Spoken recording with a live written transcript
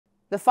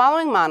The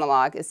following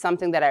monologue is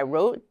something that I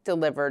wrote,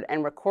 delivered,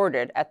 and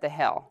recorded at the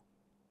Hill.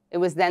 It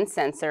was then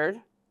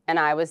censored, and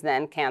I was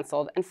then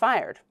canceled and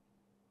fired.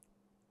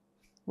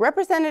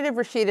 Representative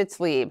Rashida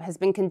Tlaib has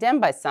been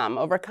condemned by some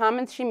over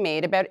comments she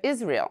made about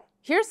Israel.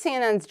 Here's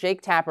CNN's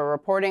Jake Tapper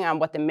reporting on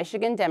what the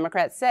Michigan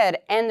Democrat said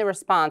and the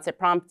response it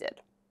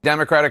prompted.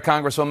 Democratic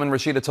Congresswoman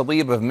Rashida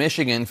Tlaib of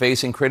Michigan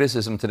facing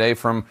criticism today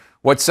from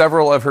what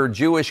several of her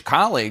Jewish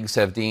colleagues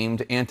have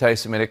deemed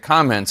anti-Semitic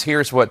comments.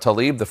 Here's what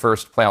Tlaib, the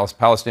first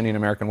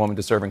Palestinian-American woman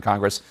to serve in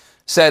Congress,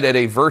 said at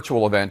a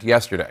virtual event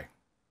yesterday.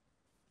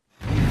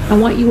 I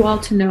want you all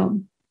to know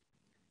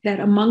that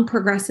among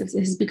progressives,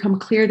 it has become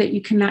clear that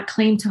you cannot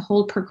claim to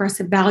hold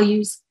progressive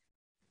values,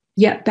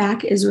 yet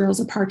back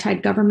Israel's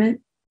apartheid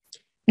government.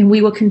 And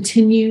we will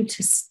continue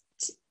to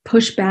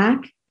push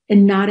back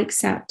and not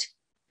accept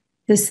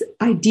this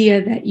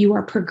idea that you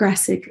are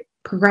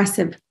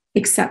progressive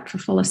except for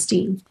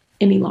Palestine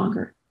any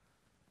longer.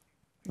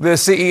 The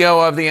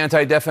CEO of the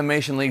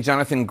Anti-Defamation League,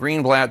 Jonathan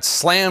Greenblatt,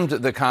 slammed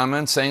the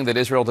comments, saying that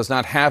Israel does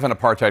not have an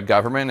apartheid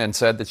government and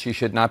said that she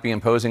should not be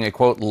imposing a,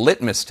 quote,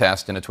 litmus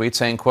test in a tweet,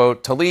 saying,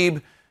 quote,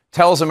 Tlaib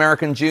tells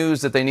American Jews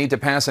that they need to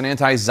pass an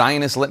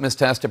anti-Zionist litmus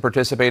test to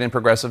participate in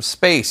progressive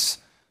space.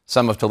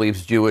 Some of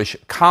Tlaib's Jewish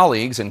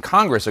colleagues in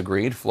Congress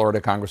agreed.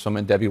 Florida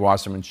Congresswoman Debbie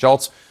Wasserman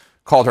Schultz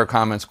called her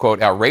comments, quote,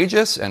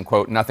 outrageous and,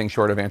 quote, nothing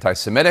short of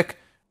anti-Semitic.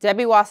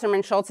 Debbie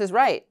Wasserman Schultz is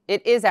right.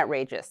 It is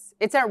outrageous.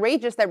 It's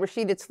outrageous that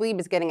Rashida Tlaib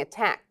is getting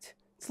attacked.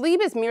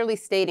 Tlaib is merely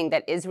stating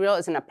that Israel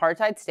is an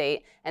apartheid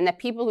state and that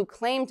people who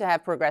claim to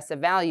have progressive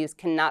values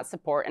cannot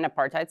support an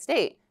apartheid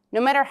state. No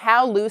matter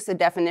how loose a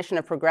definition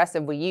of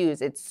progressive we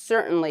use, it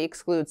certainly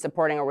excludes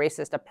supporting a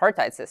racist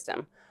apartheid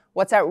system.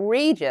 What's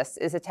outrageous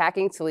is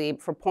attacking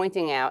Tlaib for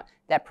pointing out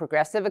that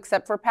progressive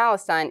except for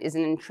Palestine is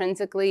an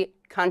intrinsically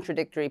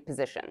contradictory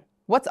position.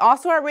 What's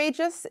also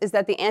outrageous is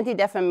that the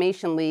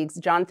Anti-Defamation League's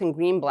Jonathan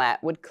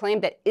Greenblatt would claim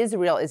that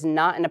Israel is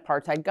not an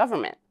apartheid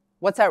government.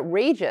 What's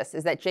outrageous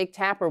is that Jake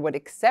Tapper would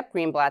accept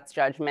Greenblatt's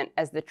judgment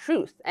as the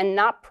truth and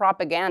not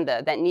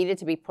propaganda that needed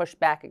to be pushed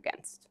back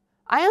against.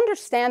 I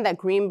understand that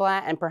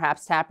Greenblatt and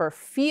perhaps Tapper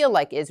feel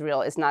like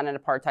Israel is not an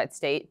apartheid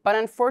state, but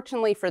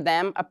unfortunately for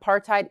them,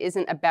 apartheid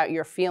isn't about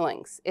your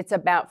feelings. It's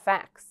about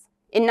facts.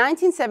 In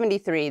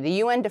 1973, the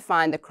UN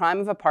defined the crime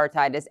of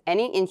apartheid as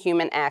any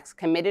inhuman acts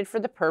committed for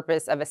the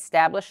purpose of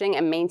establishing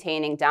and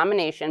maintaining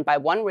domination by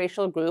one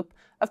racial group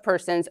of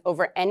persons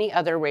over any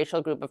other racial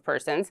group of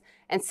persons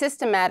and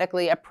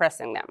systematically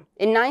oppressing them.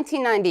 In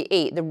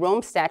 1998, the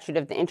Rome Statute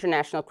of the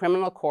International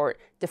Criminal Court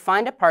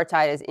defined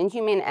apartheid as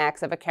inhumane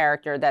acts of a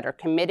character that are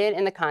committed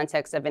in the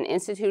context of an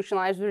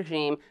institutionalized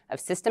regime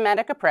of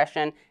systematic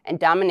oppression and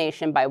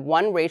domination by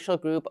one racial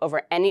group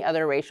over any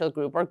other racial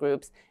group or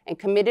groups and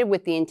committed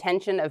with the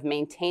intention of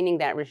maintaining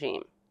that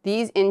regime.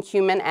 These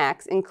inhuman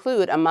acts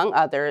include, among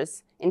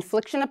others,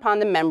 infliction upon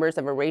the members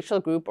of a racial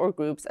group or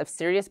groups of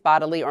serious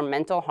bodily or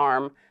mental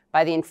harm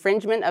by the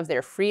infringement of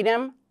their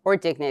freedom or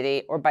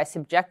dignity or by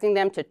subjecting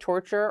them to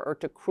torture or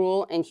to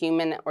cruel,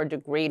 inhuman, or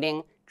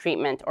degrading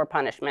treatment or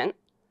punishment,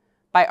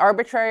 by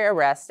arbitrary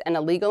arrest and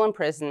illegal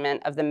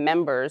imprisonment of the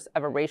members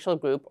of a racial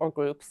group or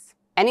groups,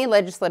 any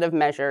legislative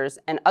measures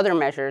and other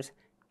measures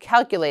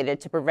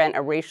calculated to prevent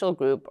a racial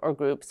group or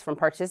groups from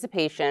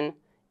participation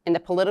in the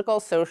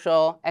political,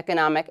 social,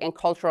 economic, and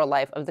cultural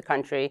life of the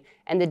country,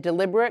 and the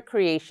deliberate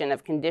creation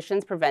of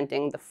conditions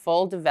preventing the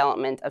full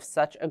development of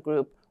such a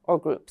group or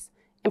groups.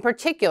 In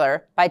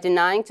particular, by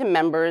denying to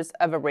members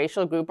of a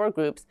racial group or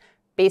groups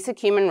basic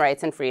human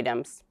rights and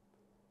freedoms,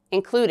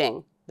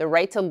 including the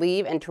right to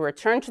leave and to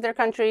return to their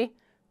country,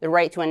 the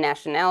right to a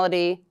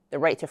nationality, the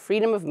right to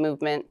freedom of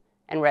movement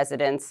and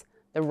residence,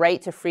 the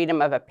right to freedom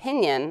of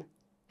opinion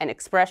and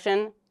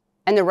expression,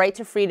 and the right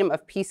to freedom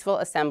of peaceful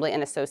assembly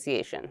and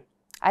association.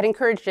 I'd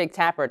encourage Jake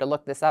Tapper to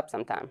look this up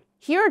sometime.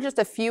 Here are just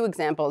a few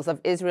examples of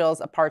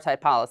Israel's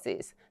apartheid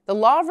policies. The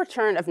Law of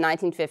Return of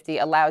 1950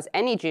 allows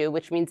any Jew,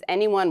 which means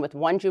anyone with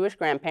one Jewish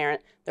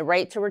grandparent, the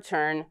right to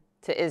return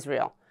to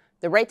Israel,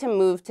 the right to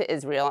move to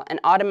Israel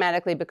and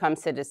automatically become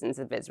citizens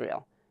of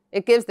Israel.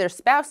 It gives their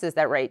spouses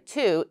that right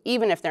too,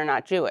 even if they're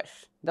not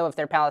Jewish, though if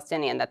they're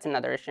Palestinian, that's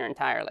another issue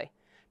entirely.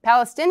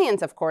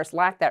 Palestinians, of course,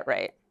 lack that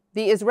right.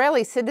 The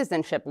Israeli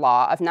Citizenship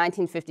Law of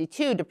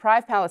 1952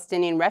 deprived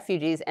Palestinian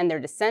refugees and their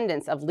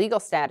descendants of legal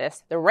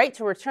status, the right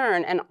to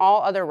return, and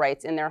all other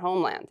rights in their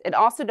homeland. It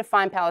also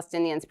defined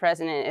Palestinians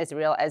present in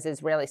Israel as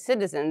Israeli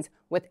citizens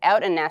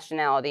without a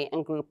nationality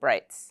and group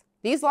rights.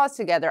 These laws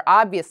together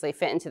obviously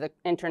fit into the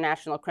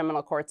International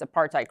Criminal Court's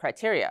apartheid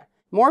criteria.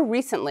 More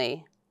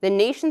recently, the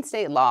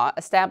nation-state law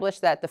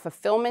established that the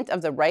fulfillment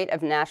of the right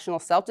of national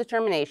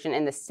self-determination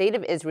in the state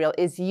of Israel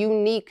is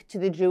unique to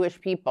the Jewish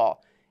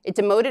people. It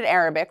demoted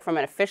Arabic from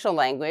an official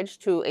language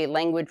to a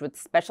language with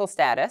special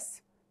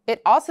status.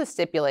 It also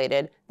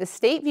stipulated the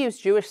state views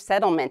Jewish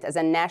settlement as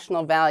a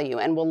national value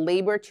and will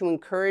labor to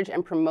encourage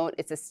and promote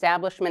its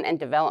establishment and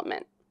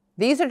development.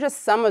 These are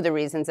just some of the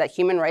reasons that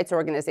human rights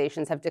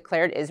organizations have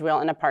declared Israel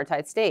an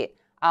apartheid state.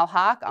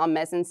 Al-Haq,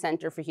 Al-Mezin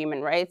Center for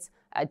Human Rights,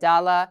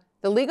 Adala,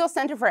 The Legal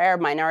Center for Arab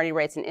Minority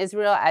Rights in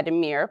Israel,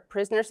 Adamir,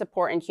 Prisoner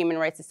Support and Human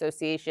Rights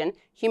Association,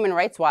 Human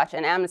Rights Watch,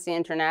 and Amnesty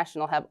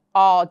International have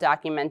all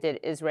documented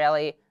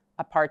Israeli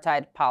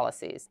apartheid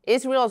policies.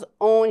 Israel's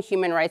own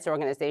human rights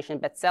organization,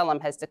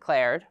 B'Tselem, has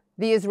declared,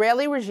 the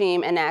Israeli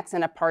regime enacts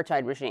an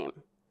apartheid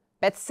regime.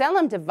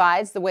 B'Tselem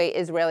divides the way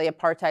Israeli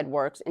apartheid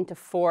works into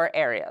 4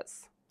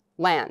 areas.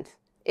 Land.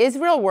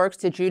 Israel works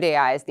to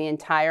Judaize the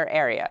entire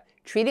area,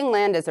 treating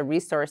land as a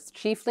resource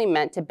chiefly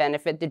meant to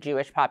benefit the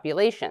Jewish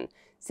population.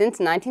 Since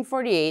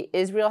 1948,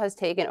 Israel has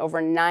taken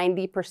over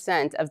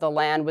 90% of the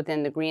land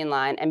within the Green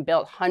Line and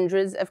built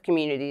hundreds of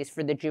communities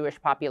for the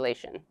Jewish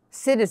population.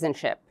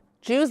 Citizenship.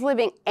 Jews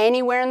living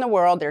anywhere in the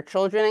world, their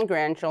children and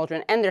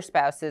grandchildren, and their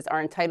spouses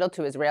are entitled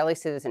to Israeli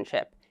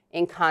citizenship.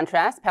 In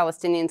contrast,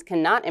 Palestinians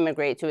cannot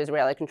immigrate to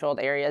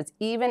Israeli-controlled areas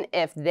even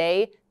if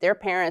they, their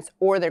parents,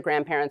 or their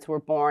grandparents were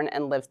born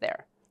and lived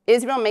there.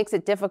 Israel makes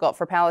it difficult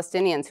for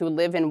Palestinians who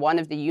live in one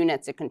of the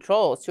units it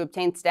controls to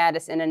obtain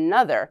status in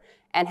another,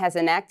 and has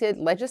enacted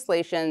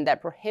legislation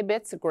that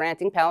prohibits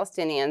granting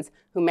Palestinians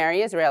who marry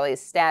Israelis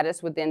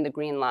status within the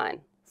Green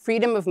Line.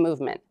 Freedom of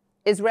movement.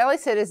 Israeli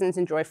citizens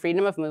enjoy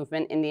freedom of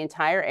movement in the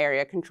entire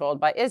area controlled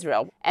by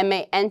Israel and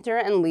may enter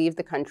and leave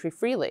the country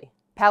freely.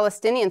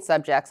 Palestinian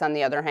subjects, on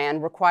the other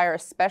hand, require a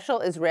special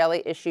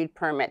Israeli-issued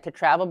permit to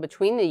travel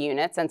between the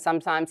units and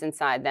sometimes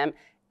inside them,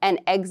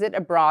 and exit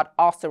abroad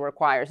also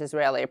requires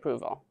Israeli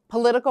approval.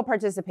 Political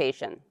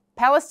participation.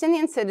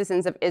 Palestinian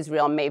citizens of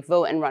Israel may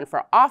vote and run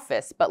for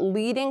office, but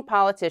leading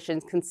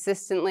politicians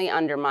consistently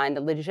undermine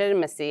the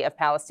legitimacy of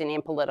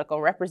Palestinian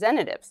political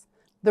representatives.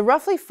 The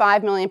roughly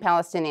 5 million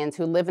Palestinians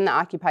who live in the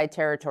occupied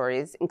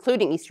territories,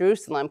 including East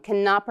Jerusalem,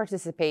 cannot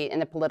participate in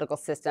the political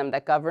system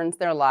that governs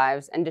their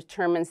lives and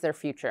determines their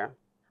future.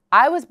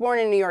 I was born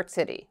in New York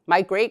City.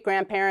 My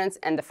great-grandparents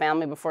and the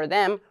family before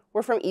them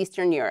were from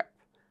Eastern Europe.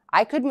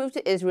 I could move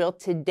to Israel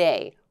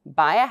today,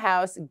 buy a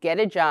house, get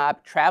a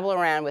job, travel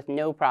around with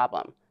no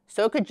problem.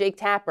 So could Jake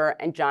Tapper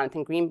and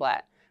Jonathan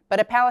Greenblatt. But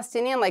a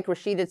Palestinian like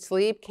Rashida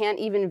Tlaib can't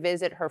even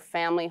visit her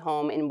family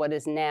home in what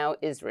is now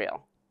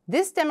Israel.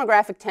 This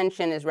demographic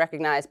tension is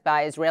recognized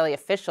by Israeli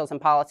officials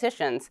and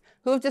politicians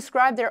who have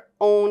described their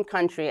own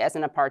country as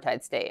an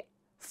apartheid state.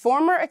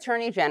 Former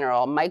Attorney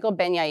General Michael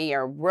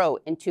Ben-Yair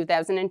wrote in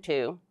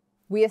 2002,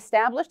 "We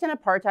established an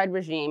apartheid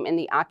regime in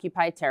the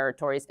occupied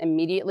territories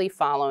immediately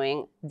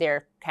following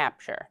their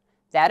capture.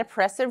 That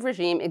oppressive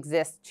regime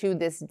exists to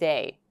this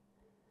day."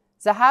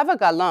 Zahava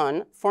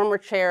Galon, former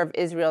chair of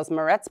Israel's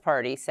Meretz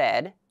party,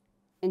 said,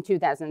 in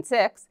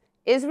 2006,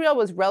 Israel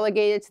was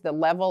relegated to the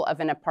level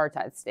of an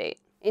apartheid state.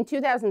 In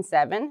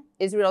 2007,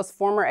 Israel's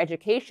former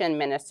education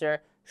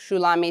minister,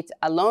 Shulamit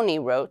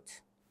Aloni,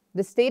 wrote,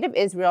 "The state of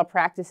Israel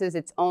practices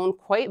its own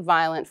quite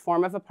violent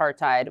form of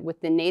apartheid with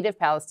the native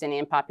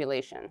Palestinian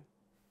population."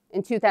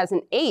 In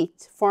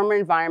 2008, former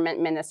Environment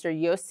Minister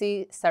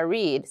Yossi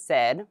Sarid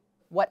said,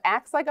 "What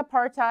acts like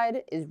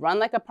apartheid, is run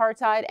like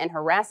apartheid, and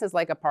harasses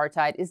like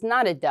apartheid is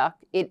not a duck,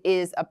 it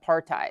is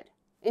apartheid."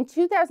 In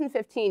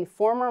 2015,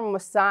 former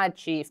Mossad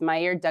chief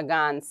Meir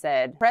Dagan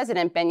said,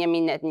 President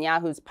Benjamin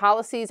Netanyahu's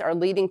policies are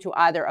leading to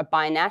either a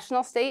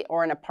binational state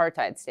or an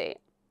apartheid state.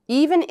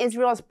 Even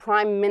Israel's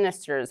prime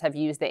ministers have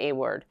used the A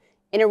word.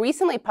 In a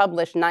recently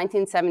published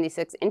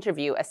 1976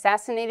 interview,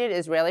 assassinated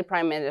Israeli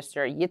Prime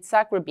Minister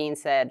Yitzhak Rabin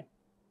said,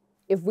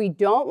 "If we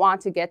don't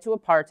want to get to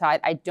apartheid,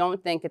 I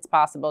don't think it's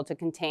possible to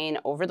contain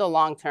over the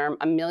long term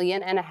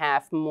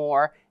 1.5 million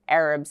more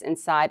Arabs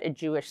inside a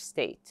Jewish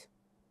state."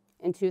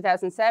 In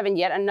 2007,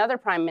 yet another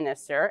prime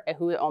minister,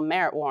 Ehud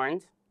Olmert,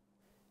 warned,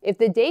 "If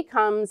the day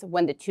comes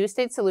when the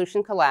two-state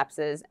solution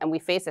collapses and we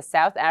face a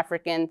South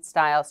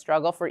African-style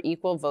struggle for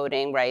equal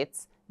voting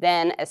rights,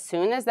 then as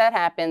soon as that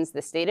happens,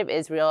 the state of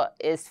Israel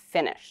is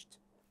finished."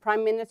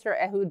 Prime Minister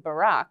Ehud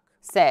Barak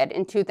said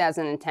in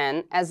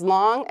 2010, "As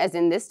long as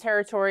in this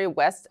territory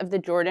west of the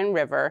Jordan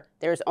River,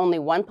 there is only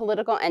one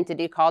political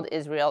entity called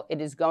Israel, it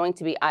is going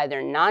to be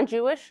either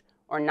non-Jewish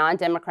or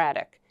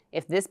non-democratic.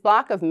 If this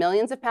bloc of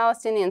millions of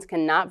Palestinians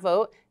cannot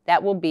vote,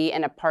 that will be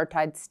an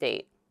apartheid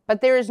state."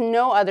 But there is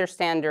no other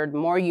standard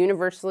more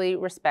universally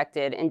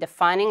respected in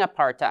defining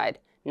apartheid,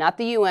 not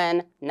the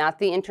UN, not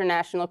the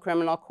International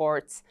Criminal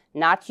Courts,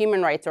 not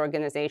human rights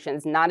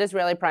organizations, not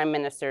Israeli prime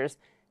ministers,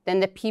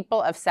 than the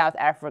people of South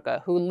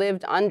Africa who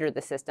lived under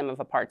the system of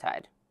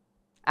apartheid.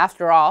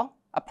 After all,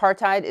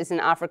 apartheid is an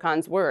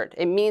Afrikaans word.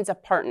 It means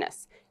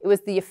apartness. It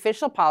was the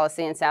official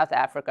policy in South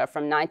Africa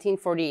from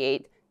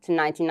 1948 to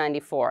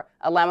 1994,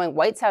 allowing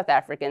white South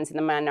Africans in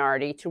the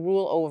minority to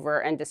rule over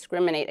and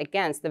discriminate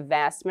against the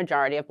vast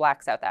majority of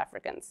black South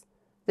Africans.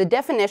 The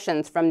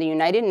definitions from the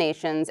United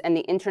Nations and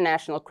the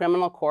International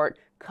Criminal Court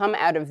come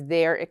out of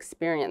their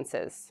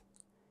experiences.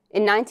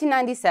 In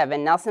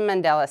 1997, Nelson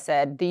Mandela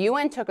said, "The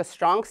UN took a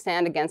strong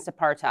stand against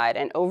apartheid,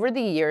 and over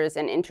the years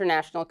an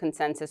international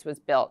consensus was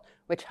built,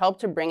 which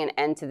helped to bring an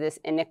end to this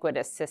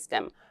iniquitous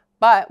system.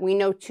 But we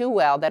know too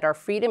well that our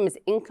freedom is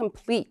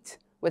incomplete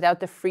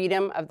without the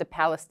freedom of the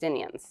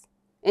Palestinians."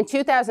 In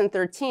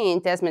 2013,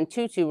 Desmond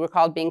Tutu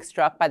recalled being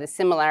struck by the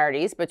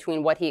similarities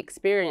between what he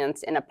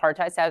experienced in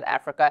apartheid South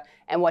Africa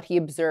and what he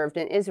observed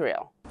in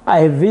Israel. I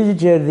have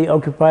visited the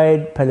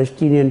occupied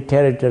Palestinian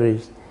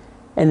territories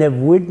and have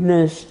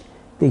witnessed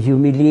the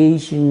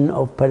humiliation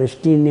of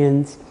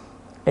Palestinians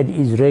at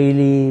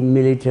Israeli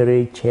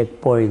military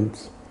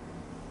checkpoints,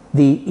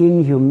 the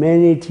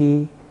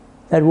inhumanity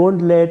that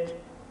won't let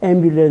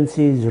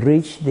ambulances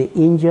reach the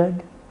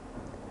injured,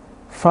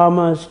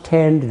 farmers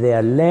tend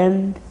their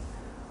land,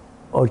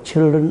 or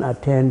children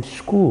attend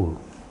school.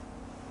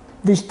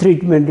 This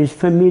treatment is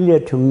familiar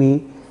to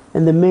me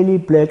and the many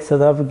black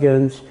South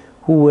Africans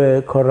who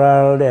were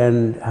corralled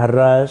and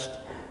harassed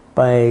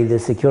by the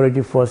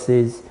security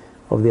forces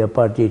of the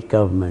apartheid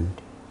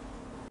government.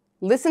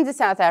 Listen to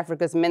South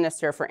Africa's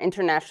Minister for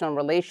International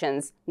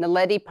Relations,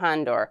 Naledi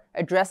Pandor,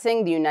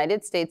 addressing the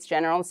United States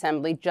General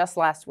Assembly just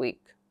last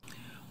week.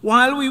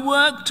 While we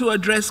work to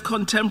address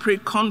contemporary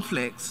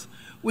conflicts,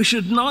 we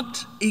should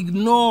not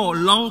ignore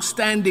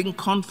long-standing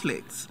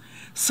conflicts,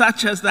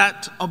 such as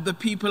that of the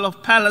people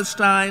of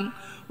Palestine,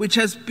 which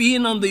has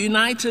been on the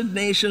United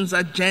Nations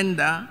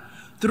agenda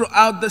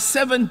throughout the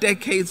 7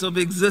 decades of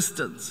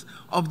existence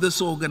of this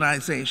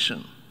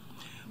organization.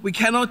 We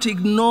cannot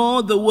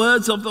ignore the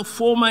words of the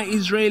former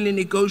Israeli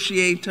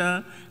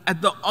negotiator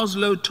at the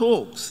Oslo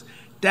talks,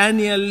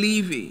 Daniel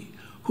Levy,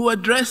 who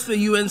addressed the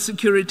UN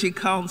Security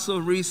Council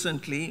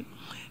recently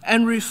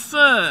and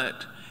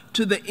referred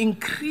to the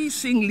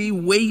increasingly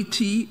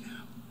weighty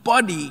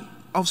body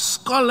of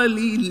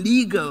scholarly,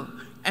 legal,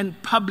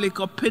 and public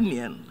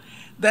opinion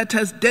that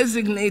has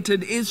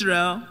designated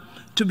Israel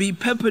to be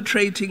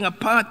perpetrating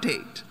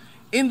apartheid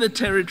in the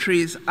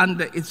territories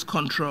under its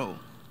control.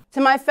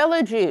 To my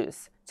fellow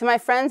Jews, to my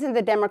friends in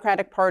the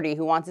Democratic Party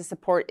who want to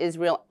support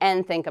Israel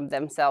and think of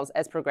themselves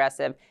as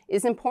progressive, it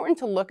is important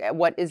to look at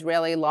what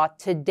Israeli law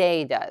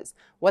today does,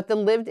 what the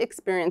lived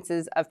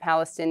experiences of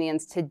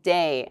Palestinians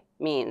today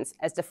means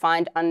as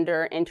defined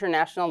under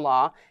international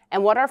law,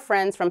 and what our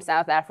friends from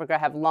South Africa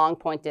have long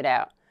pointed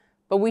out.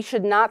 But we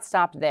should not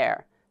stop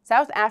there.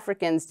 South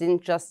Africans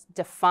didn't just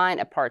define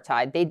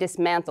apartheid, they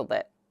dismantled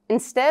it.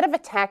 Instead of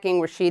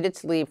attacking Rashida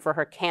Tlaib for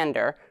her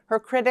candor, her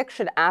critics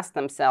should ask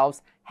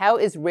themselves how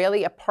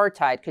Israeli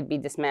apartheid could be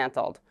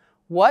dismantled.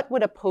 What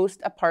would a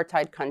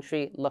post-apartheid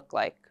country look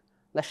like?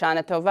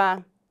 Lashana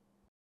Tova.